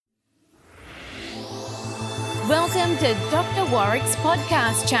Welcome to Dr. Warwick's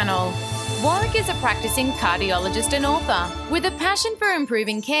podcast channel. Warwick is a practicing cardiologist and author with a passion for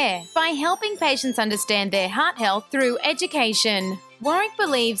improving care by helping patients understand their heart health through education. Warwick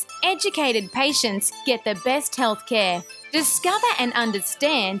believes educated patients get the best health care. Discover and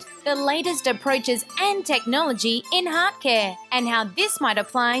understand the latest approaches and technology in heart care and how this might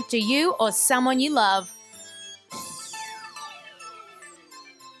apply to you or someone you love.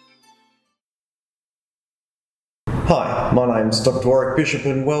 Hi, my name's Dr. Warwick Bishop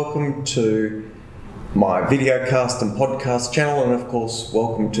and welcome to my videocast and podcast channel, and of course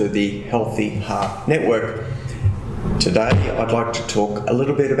welcome to the Healthy Heart Network. Today I'd like to talk a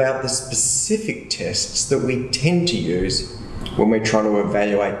little bit about the specific tests that we tend to use when we're trying to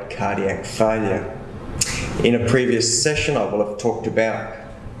evaluate cardiac failure. In a previous session I will have talked about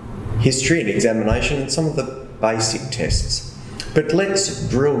history and examination and some of the basic tests. But let's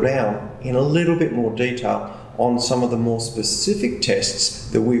drill down in a little bit more detail on some of the more specific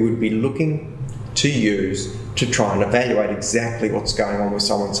tests that we would be looking to use to try and evaluate exactly what's going on with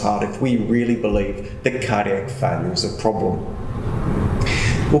someone's heart if we really believe that cardiac failure is a problem.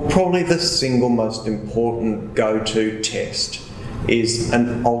 Well, probably the single most important go-to test is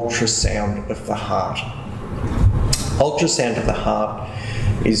an ultrasound of the heart. Ultrasound of the heart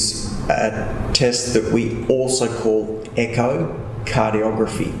is a test that we also call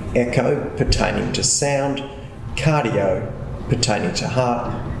echocardiography. Echo pertaining to sound, cardio pertaining to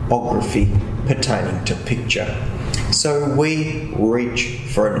heart, ography pertaining to picture. So we reach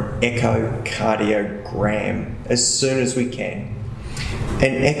for an echocardiogram as soon as we can.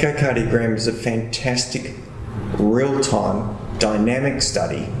 An echocardiogram is a fantastic real-time dynamic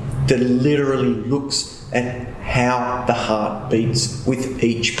study that literally looks at how the heart beats with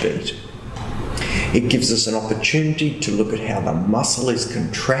each beat. It gives us an opportunity to look at how the muscle is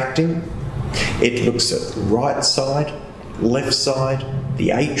contracting. It looks at the right side, left side, the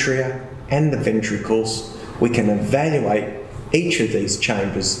atria and the ventricles. We can evaluate each of these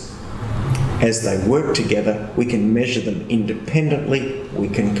chambers as they work together. We can measure them independently. We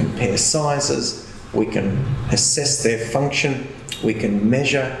can compare sizes. We can assess their function. We can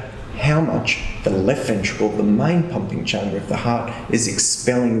measure how much the left ventricle, the main pumping chamber of the heart, is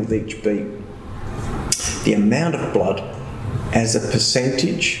expelling with each beat. The amount of blood as a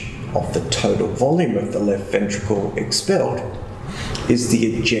percentage of the total volume of the left ventricle expelled is the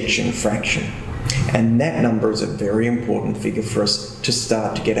ejection fraction. And that number is a very important figure for us to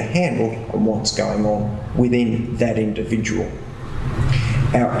start to get a handle on what's going on within that individual.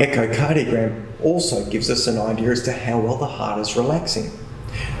 Our echocardiogram also gives us an idea as to how well the heart is relaxing.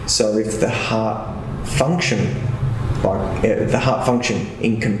 So if the heart function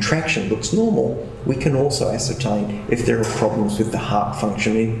in contraction looks normal, we can also ascertain if there are problems with the heart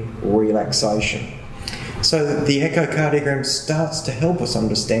function in relaxation. So the echocardiogram starts to help us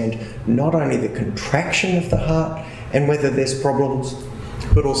understand not only the contraction of the heart and whether there's problems,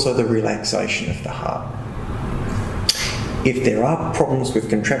 but also the relaxation of the heart. If there are problems with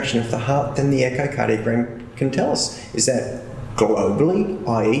contraction of the heart, then the echocardiogram can tell us, is that globally,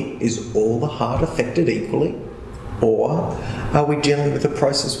 i.e. is all the heart affected equally? Or are we dealing with a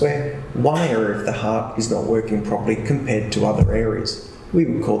process where one area of the heart is not working properly compared to other areas? We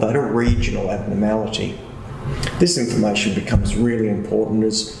would call that a regional abnormality. This information becomes really important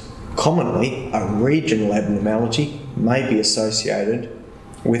as commonly a regional abnormality may be associated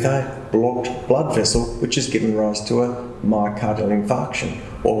with a blocked blood vessel, which has given rise to a myocardial infarction,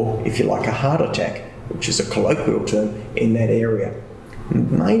 or if you like, a heart attack, which is a colloquial term in that area.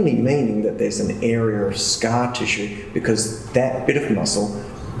 Mainly meaning that there's an area of scar tissue because that bit of muscle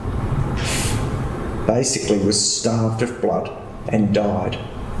basically was starved of blood and died.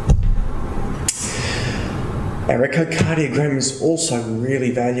 Our echocardiogram is also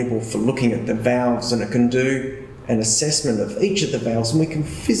really valuable for looking at the valves, and it can do an assessment of each of the valves, and we can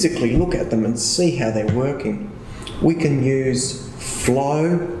physically look at them and see how they're working. We can use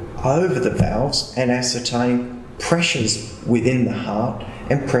flow over the valves and ascertain pressures within the heart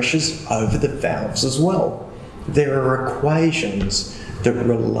and pressures over the valves as well. There are equations that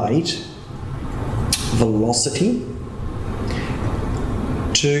relate velocity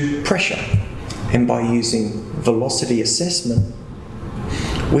to pressure, and by using velocity assessment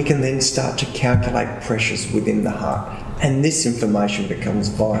we can then start to calculate pressures within the heart, and this information becomes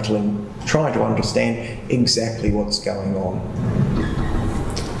vital in trying to understand exactly what's going on.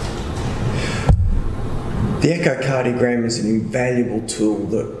 The echocardiogram is an invaluable tool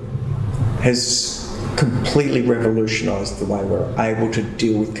that has completely revolutionised the way we're able to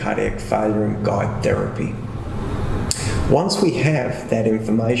deal with cardiac failure and guide therapy. Once we have that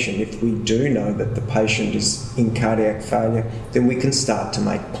information, if we do know that the patient is in cardiac failure, then we can start to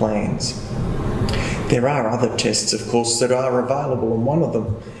make plans. There are other tests, of course, that are available, and one of them,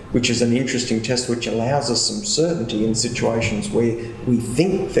 which is an interesting test which allows us some certainty in situations where we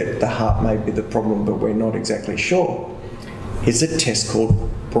think that the heart may be the problem but we're not exactly sure, is a test called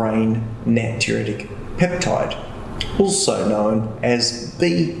brain natriuretic peptide, also known as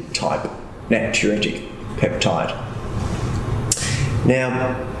B-type natriuretic peptide.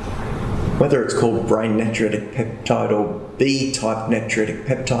 Now, whether it's called brain natriuretic peptide or B-type natriuretic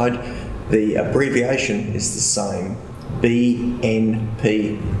peptide, the abbreviation is the same,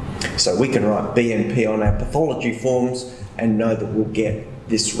 BNP. So we can write BNP on our pathology forms and know that we'll get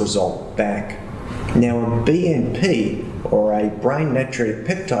this result back. Now, a BNP, or a brain natriuretic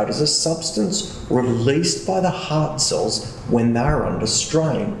peptide, is a substance released by the heart cells when they're under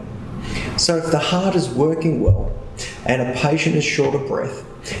strain. So if the heart is working well and a patient is short of breath,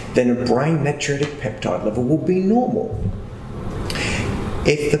 then a brain natriuretic peptide level will be normal.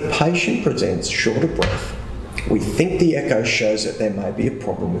 If the patient presents short of breath, we think the echo shows that there may be a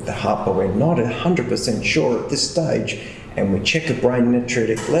problem with the heart, but we're not 100% sure at this stage, and we check a brain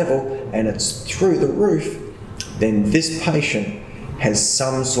natriuretic level and it's through the roof, then this patient has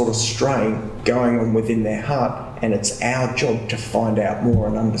some sort of strain going on within their heart, and it's our job to find out more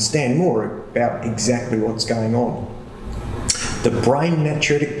and understand more about exactly what's going on. The brain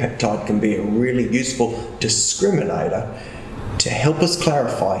natriuretic peptide can be a really useful discriminator to help us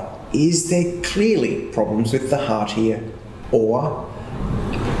clarify, is there clearly problems with the heart here, or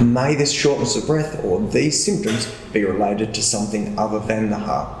may this shortness of breath or these symptoms be related to something other than the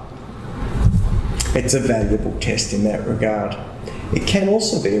heart? It's a valuable test in that regard. It can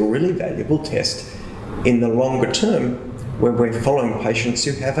also be a really valuable test in the longer term where we're following patients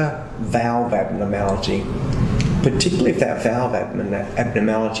who have a valve abnormality, particularly if that valve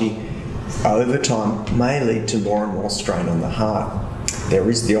abnormality over time may lead to more and more strain on the heart. There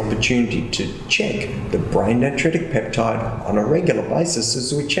is the opportunity to check the brain natriuretic peptide on a regular basis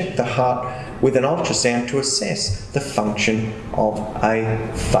as we check the heart with an ultrasound to assess the function of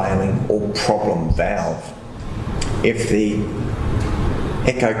a failing or problem valve. If the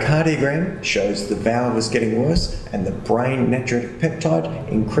echocardiogram shows the valve is getting worse and the brain natriuretic peptide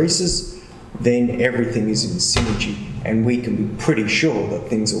increases, then everything is in synergy and we can be pretty sure that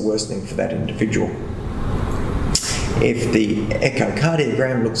things are worsening for that individual. If the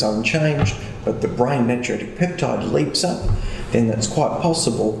echocardiogram looks unchanged but the brain natriuretic peptide leaps up, then it's quite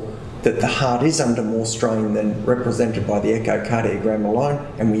possible that the heart is under more strain than represented by the echocardiogram alone,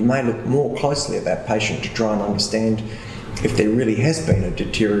 and we may look more closely at that patient to try and understand if there really has been a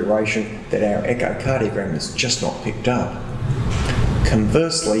deterioration that our echocardiogram has just not picked up.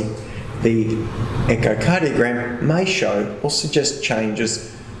 Conversely, the echocardiogram may show or suggest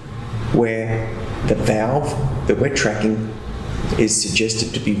changes where the valve that we're tracking is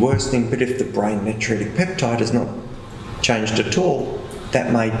suggested to be worsening, but if the brain natriuretic peptide has not changed at all,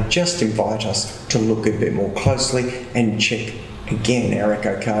 that may just invite us to look a bit more closely and check again our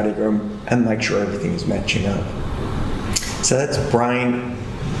echocardiogram and make sure everything is matching up. So that's brain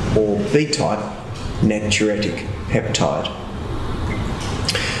or B-type natriuretic peptide.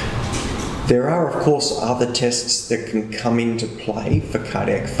 There are, of course, other tests that can come into play for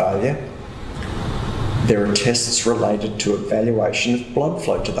cardiac failure. There are tests related to evaluation of blood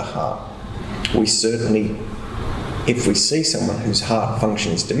flow to the heart. We certainly, if we see someone whose heart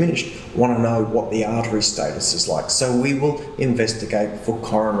function is diminished, want to know what the artery status is like. So we will investigate for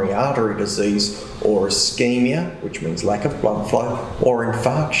coronary artery disease or ischemia, which means lack of blood flow, or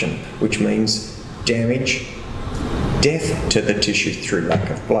infarction, which means damage, death to the tissue through lack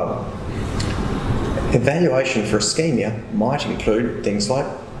of blood. Evaluation for ischemia might include things like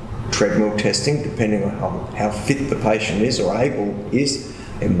treadmill testing, depending on how fit the patient is or able is.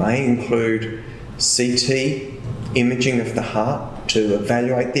 It may include CT imaging of the heart to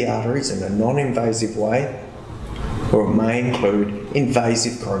evaluate the arteries in a non-invasive way, or it may include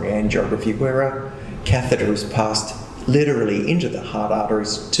invasive coronary angiography where a catheter is passed literally into the heart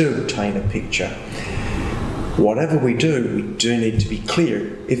arteries to obtain a picture. Whatever we do need to be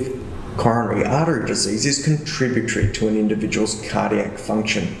clear if coronary artery disease is contributory to an individual's cardiac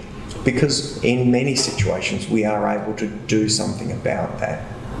function, because in many situations we are able to do something about that.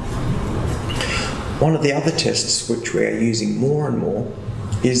 One of the other tests which we are using more and more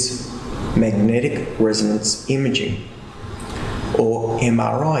is magnetic resonance imaging, or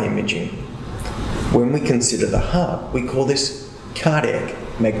MRI imaging. When we consider the heart, we call this cardiac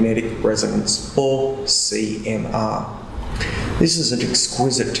magnetic resonance, or CMR. This is an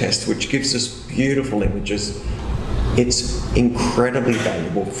exquisite test which gives us beautiful images It's incredibly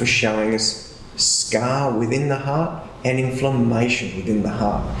valuable for showing us scar within the heart and inflammation within the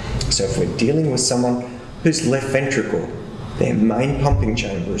heart. So if we're dealing with someone whose left ventricle, their main pumping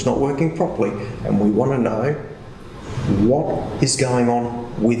chamber is not working properly, and we want to know what is going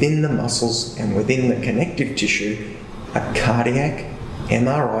on within the muscles and within the connective tissue, a cardiac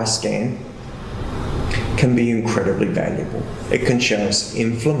MRI scan can be incredibly valuable. It can show us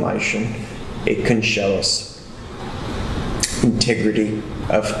inflammation, it can show us integrity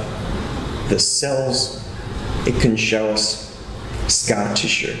of the cells, it can show us scar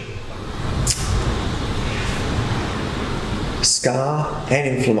tissue. Scar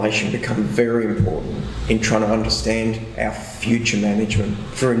and inflammation become very important in trying to understand our future management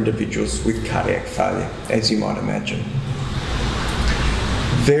for individuals with cardiac failure, as you might imagine.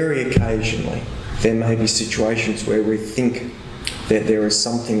 Very occasionally, there may be situations where we think that there is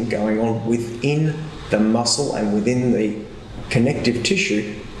something going on within the muscle and within the connective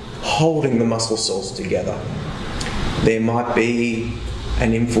tissue holding the muscle cells together. There might be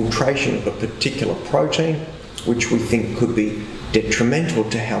an infiltration of a particular protein which we think could be detrimental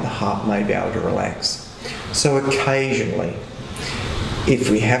to how the heart may be able to relax. So occasionally, if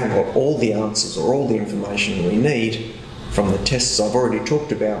we haven't got all the answers or all the information we need from the tests I've already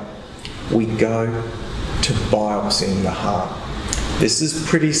talked about, we go to biopsying the heart. This is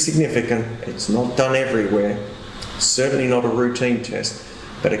pretty significant. It's not done everywhere, certainly not a routine test,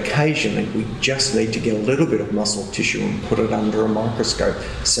 but occasionally we just need to get a little bit of muscle tissue and put it under a microscope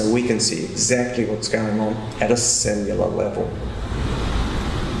so we can see exactly what's going on at a cellular level.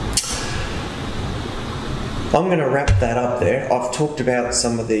 I'm going to wrap that up there. I've talked about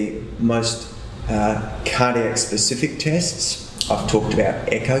some of the most cardiac specific tests. I've talked about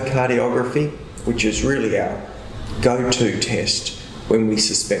echocardiography, which is really our go-to test when we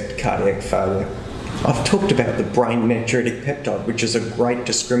suspect cardiac failure. I've talked about the brain natriuretic peptide, which is a great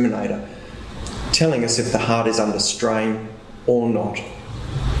discriminator, telling us if the heart is under strain or not.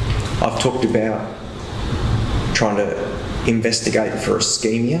 I've talked about trying to investigate for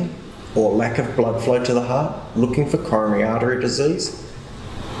ischemia or lack of blood flow to the heart, looking for coronary artery disease.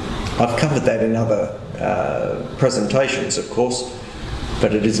 I've covered that in other presentations, of course,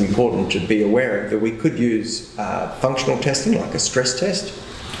 but it is important to be aware that we could use functional testing like a stress test.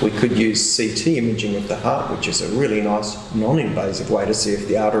 We could use CT imaging of the heart, which is a really nice non-invasive way to see if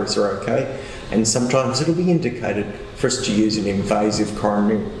the arteries are okay, and sometimes it'll be indicated for us to use an invasive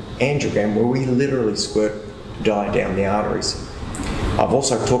coronary angiogram where we literally squirt dye down the arteries. I've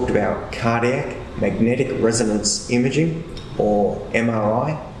also talked about cardiac magnetic resonance imaging, or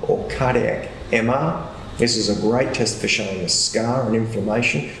MRI, or cardiac MR. This is a great test for showing us scar and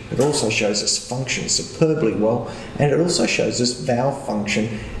inflammation. It also shows us function superbly well, and it also shows us valve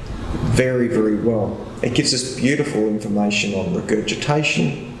function very, very well. It gives us beautiful information on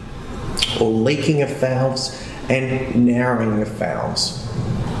regurgitation, or leaking of valves, and narrowing of valves.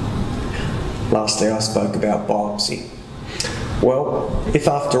 Lastly, I spoke about biopsy. Well, if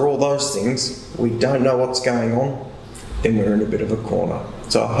after all those things we don't know what's going on, then we're in a bit of a corner.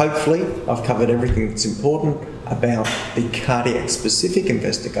 So hopefully I've covered everything that's important about the cardiac specific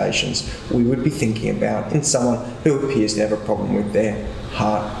investigations we would be thinking about in someone who appears to have a problem with their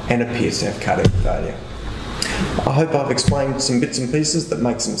heart and appears to have cardiac failure. I hope I've explained some bits and pieces that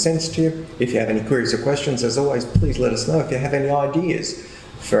make some sense to you. If you have any queries or questions, as always, please let us know. If you have any ideas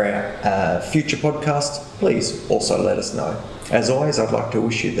for our future podcasts, please also let us know. As always, I'd like to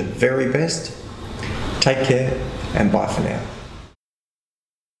wish you the very best. Take care, and bye for now.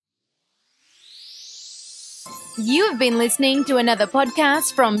 You have been listening to another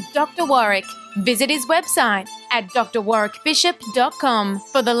podcast from Dr. Warwick. Visit his website at drwarwickbishop.com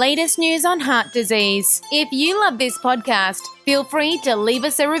for the latest news on heart disease. If you love this podcast, feel free to leave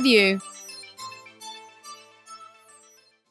us a review.